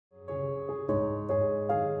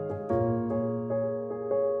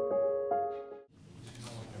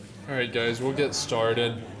All right, guys, we'll get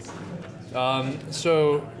started.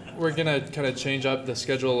 So we're gonna kind of change up the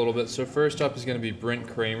schedule a little bit. So first up is gonna be Brent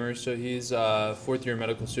Kramer. So he's a fourth-year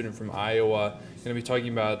medical student from Iowa. Gonna be talking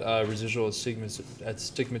about residual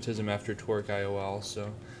astigmatism after Toric IOL. So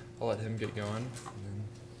I'll let him get going.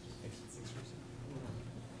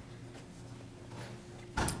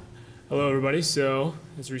 Hello, everybody. So,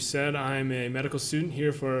 as we said, I'm a medical student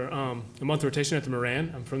here for a month rotation at the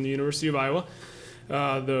Moran. I'm from the University of Iowa.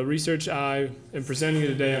 The research I am presenting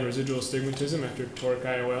today on residual astigmatism after Toric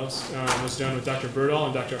IOLs was done with Dr. Berdahl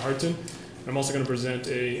and Dr. Harton. I'm also going to present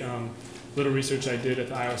a little research I did at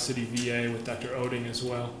the Iowa City VA with Dr. Oding as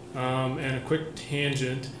well. And a quick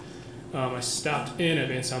tangent, I stopped in at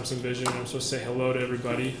Vance Thompson Vision, and I'm supposed to say hello to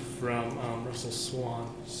everybody from Russell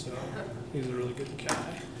Swan. So he's a really good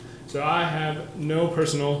guy. So I have no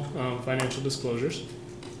personal financial disclosures.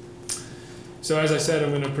 So as I said,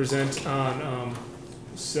 I'm going to present on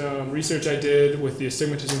some research I did with the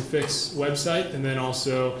Astigmatism Fix website, and then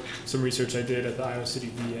also some research I did at the Iowa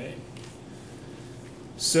City VA.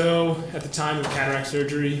 So at the time of cataract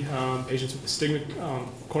surgery, patients with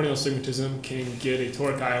corneal astigmatism can get a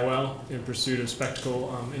toric IOL in pursuit of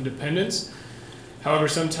spectacle independence. However,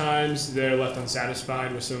 sometimes they're left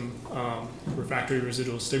unsatisfied with some refractory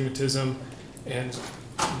residual astigmatism, and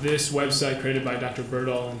this website created by Dr.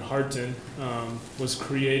 Berdahl and Harton was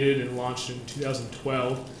created and launched in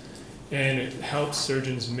 2012, and it helps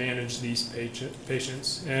surgeons manage these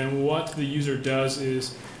patients. And what the user does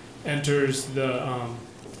is enters the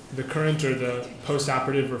current or the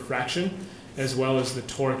post-operative refraction, as well as the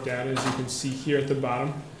toric data, as you can see here at the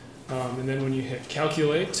bottom. And then when you hit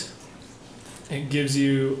calculate, it gives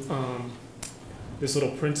you this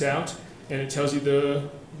little printout, and it tells you the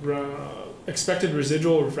expected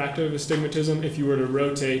residual refractive astigmatism if you were to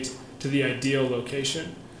rotate to the ideal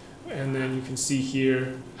location. And then you can see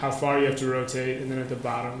here how far you have to rotate, and then at the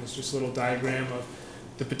bottom is just a little diagram of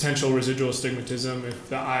the potential residual astigmatism if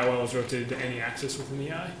the IOL is rotated to any axis within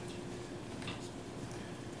the eye.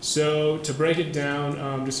 So to break it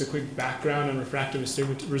down, just a quick background on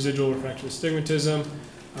residual refractive astigmatism.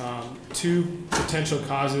 Two potential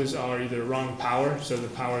causes are either wrong power, so the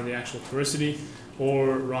power of the actual toricity,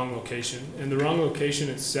 or wrong location. And the wrong location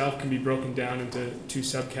itself can be broken down into two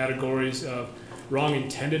subcategories of wrong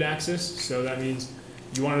intended axis. So that means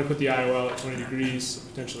you wanted to put the IOL at 20 degrees,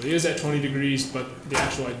 potentially is at 20 degrees, but the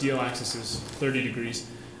actual ideal axis is 30 degrees.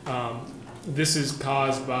 This is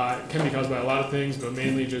can be caused by a lot of things, but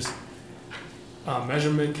mainly just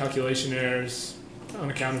measurement, calculation errors,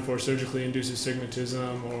 unaccounted for surgically induced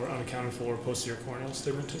astigmatism, or unaccounted for posterior corneal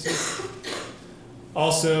astigmatism.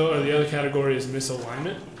 Also, the other category is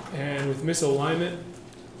misalignment, and with misalignment,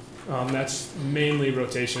 that's mainly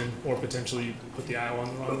rotation, or potentially you put the IOL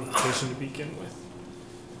in the wrong rotation to begin with.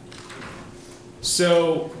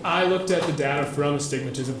 So I looked at the data from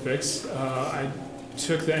Astigmatism Fix. I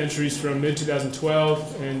took the entries from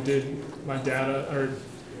mid-2012 and did my data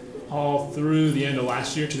all through the end of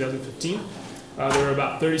last year, 2015. There were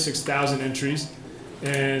about 36,000 entries,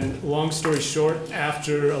 and long story short,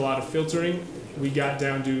 after a lot of filtering, we got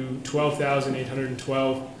down to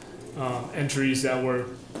 12,812 entries that were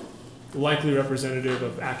likely representative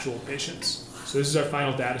of actual patients. So this is our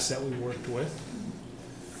final data set we worked with.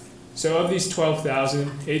 So of these 12,000,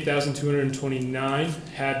 8,229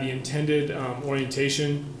 had the intended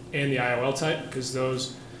orientation and the IOL type, because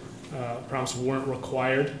those prompts weren't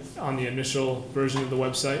required on the initial version of the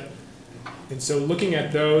website. And so looking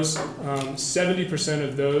at those, 70%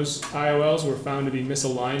 of those IOLs were found to be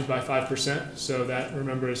misaligned by 5%. So that,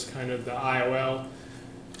 remember, is kind of the IOL,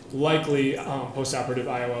 likely postoperative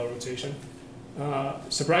IOL rotation.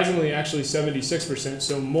 Surprisingly, actually 76%,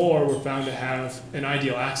 so more were found to have an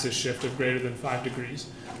ideal axis shift of greater than 5 degrees.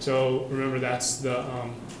 So remember, that's the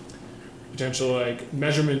potential like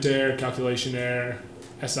measurement error, calculation error,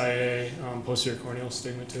 SIA, posterior corneal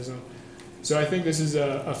astigmatism. So I think this is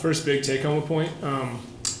a first big take-home point.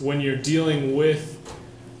 When you're dealing with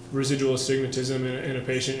residual astigmatism in a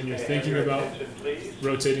patient and you're thinking about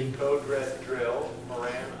rotating. Code red drill,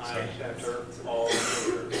 Moran Eye Center, all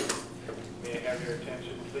clear. May I have your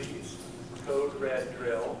attention, please? Code red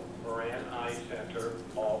drill, Moran Eye Center,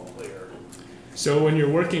 all clear. So when you're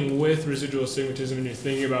working with residual astigmatism and you're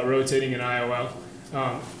thinking about rotating an IOL,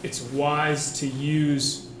 it's wise to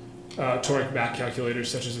use toric back calculators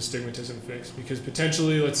such as Astigmatism Fix, because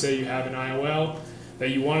potentially, let's say you have an IOL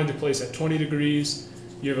that you wanted to place at 20 degrees,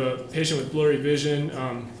 you have a patient with blurry vision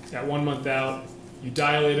at 1 month out, you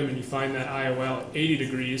dilate them and you find that IOL at 80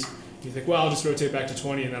 degrees, you think, well, I'll just rotate back to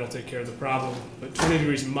 20 and that'll take care of the problem. But 20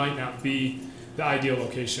 degrees might not be the ideal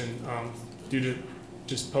location due to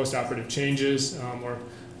just post-operative changes or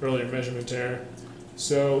earlier measurement error.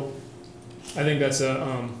 So I think that's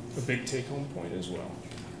a big take-home point as well.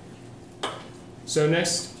 So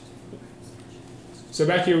next, so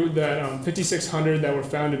back here with that 5,600 that were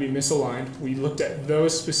found to be misaligned, we looked at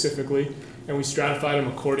those specifically and we stratified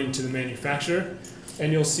them according to the manufacturer.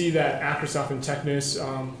 And you'll see that Acrosoft and Technis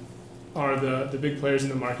are the big players in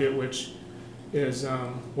the market, which is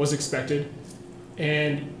was expected.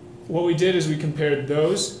 And what we did is we compared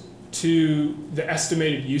those to the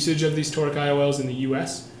estimated usage of these Toric IOLs in the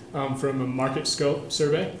US from a market scope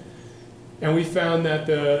survey. And we found that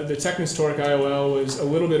the Technis Toric IOL was a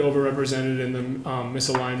little bit overrepresented in the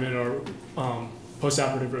misalignment or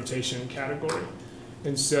postoperative rotation category.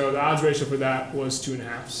 And so the odds ratio for that was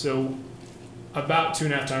 2.5. So about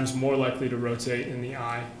 2.5 times more likely to rotate in the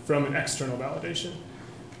eye from an external validation.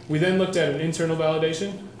 We then looked at an internal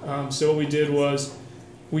validation. So what we did was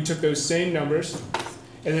we took those same numbers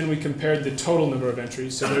and then we compared the total number of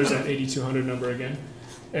entries. So there's that 8,200 number again.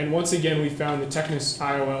 And once again, we found the Technis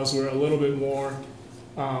IOLs were a little bit more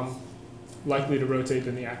likely to rotate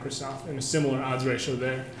than the Acrosoft, and a similar odds ratio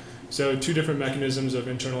there. So two different mechanisms of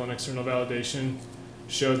internal and external validation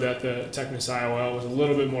showed that the Technis IOL was a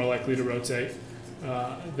little bit more likely to rotate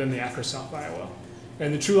than the Acrosoft IOL.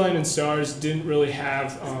 And the TrueLine and STARS didn't really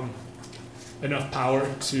have enough power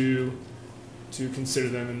to consider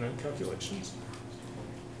them in the calculations.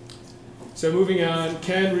 So moving on,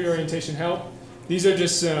 can reorientation help? These are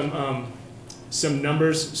just some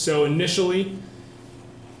numbers. So initially,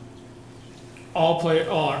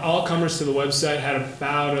 all comers to the website had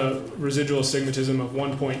about a residual astigmatism of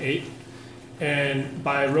 1.8. And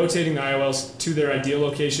by rotating the IOLs to their ideal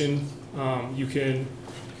location, you can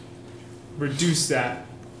reduce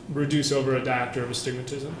over a diopter of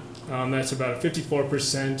astigmatism. That's about a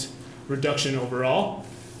 54% reduction overall.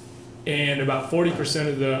 And about 40%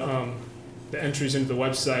 of the entries into the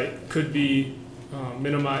website could be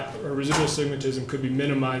minimized, or residual astigmatism could be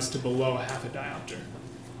minimized to below a half a diopter.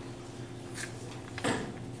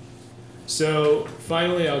 So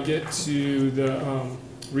finally, I'll get to the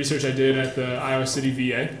research I did at the Iowa City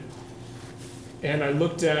VA. And I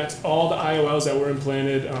looked at all the IOLs that were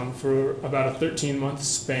implanted for about a 13-month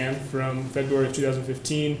span from February of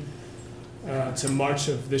 2015 to March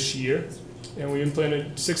of this year. And we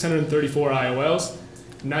implanted 634 IOLs.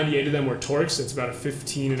 98 of them were torics. That's about a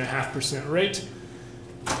 15.5% rate.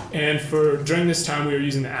 And during this time, we were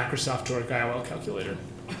using the Acrosoft Toric IOL calculator.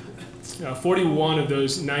 41 of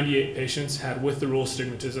those 98 patients had with the rule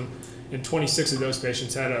astigmatism, and 26 of those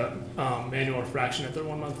patients had a manual refraction at their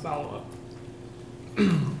 1-month follow-up.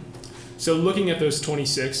 So looking at those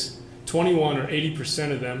 26, 21 or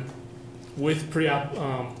 80% of them with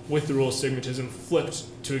the rule astigmatism flipped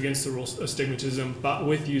to against the rule astigmatism, but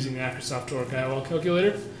with using the Acrosoft Toric IOL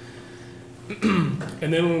calculator.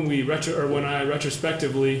 And then when I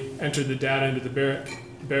retrospectively entered the data into the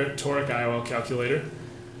Barrett Toric IOL calculator,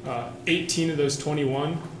 18 of those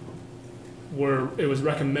 21 it was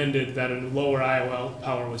recommended that a lower IOL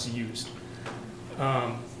power was used.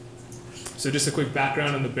 So just a quick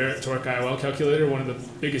background on the Barrett Toric IOL calculator. One of the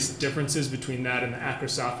biggest differences between that and the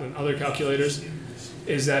Acrosoft and other calculators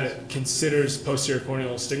is that it considers posterior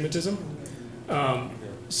corneal astigmatism.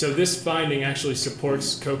 So this finding actually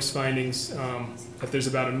supports Koch's findings that there's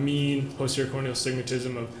about a mean posterior corneal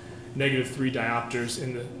astigmatism of -3 diopters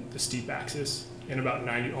in the steep axis in about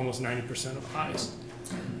almost 90% of eyes.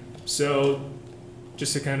 So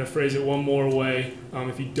just to kind of phrase it one more way,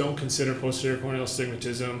 if you don't consider posterior corneal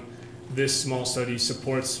astigmatism, this small study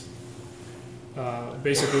supports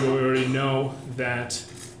basically what we already know, that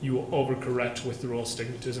you will overcorrect with the rule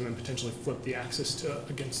astigmatism and potentially flip the axis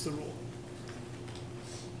against the rule.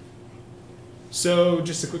 So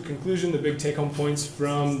just a quick conclusion, the big take-home points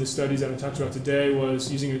from the studies that I talked about today was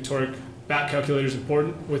using a toric back calculator is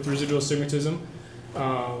important with residual astigmatism.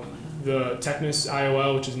 The Technis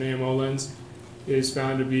IOL, which is an AMO lens, is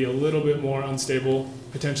found to be a little bit more unstable,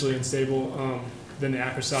 potentially unstable, than the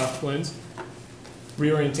Acrosoft lens.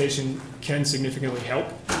 Reorientation can significantly help.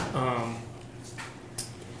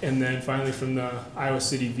 And then finally, from the Iowa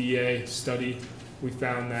City VA study, we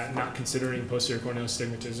found that not considering posterior corneal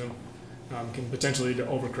astigmatism can potentially lead to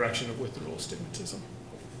overcorrection of with the rule astigmatism.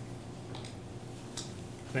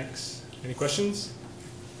 Thanks. Any questions?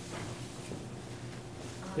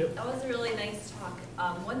 Yep. That was a really nice talk.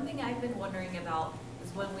 One thing I've been wondering about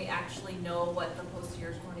is when we actually know what the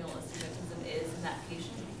posterior corneal astigmatism is in that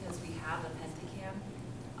patient, because we have a Pentacam.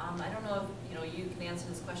 I don't know if you can answer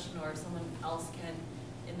this question or if someone else can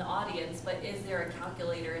in the audience, but is there a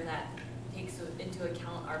calculator that takes into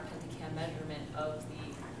account our Pentacam measurement of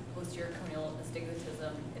the posterior corneal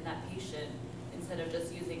astigmatism in that patient instead of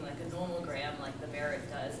just using like a nomogram like the Barrett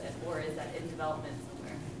does, or is that in development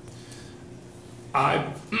somewhere?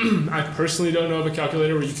 I personally don't know of a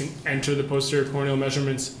calculator where you can enter the posterior corneal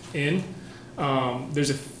measurements in. There's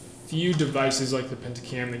a few devices like the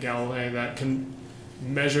Pentacam, the Galilei, that can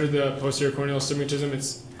measure the posterior corneal astigmatism.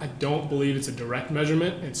 I don't believe it's a direct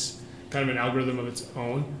measurement. It's kind of an algorithm of its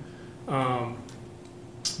own.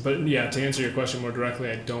 But yeah, to answer your question more directly,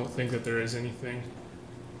 I don't think that there is any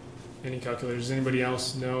calculators. Does anybody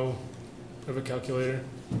else know of a calculator?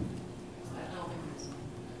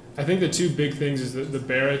 I think the two big things is the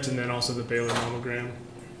Barrett and then also the Baylor nomogram.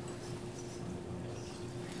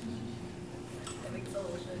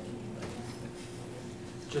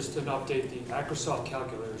 Just an update, the Microsoft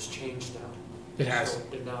calculator has changed now. It has. So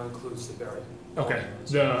it now includes the Barrett. Okay.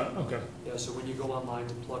 Okay. Yeah, so when you go online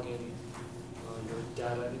to plug in your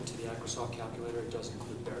data into the Microsoft calculator, it does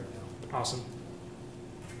include Barrett now. Awesome.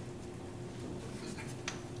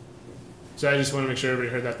 So I just want to make sure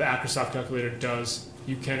everybody heard that the Microsoft calculator does,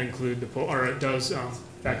 you can include it does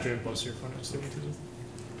factor in posterior corneal astigmatism.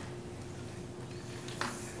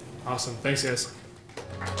 Awesome. Thanks, guys.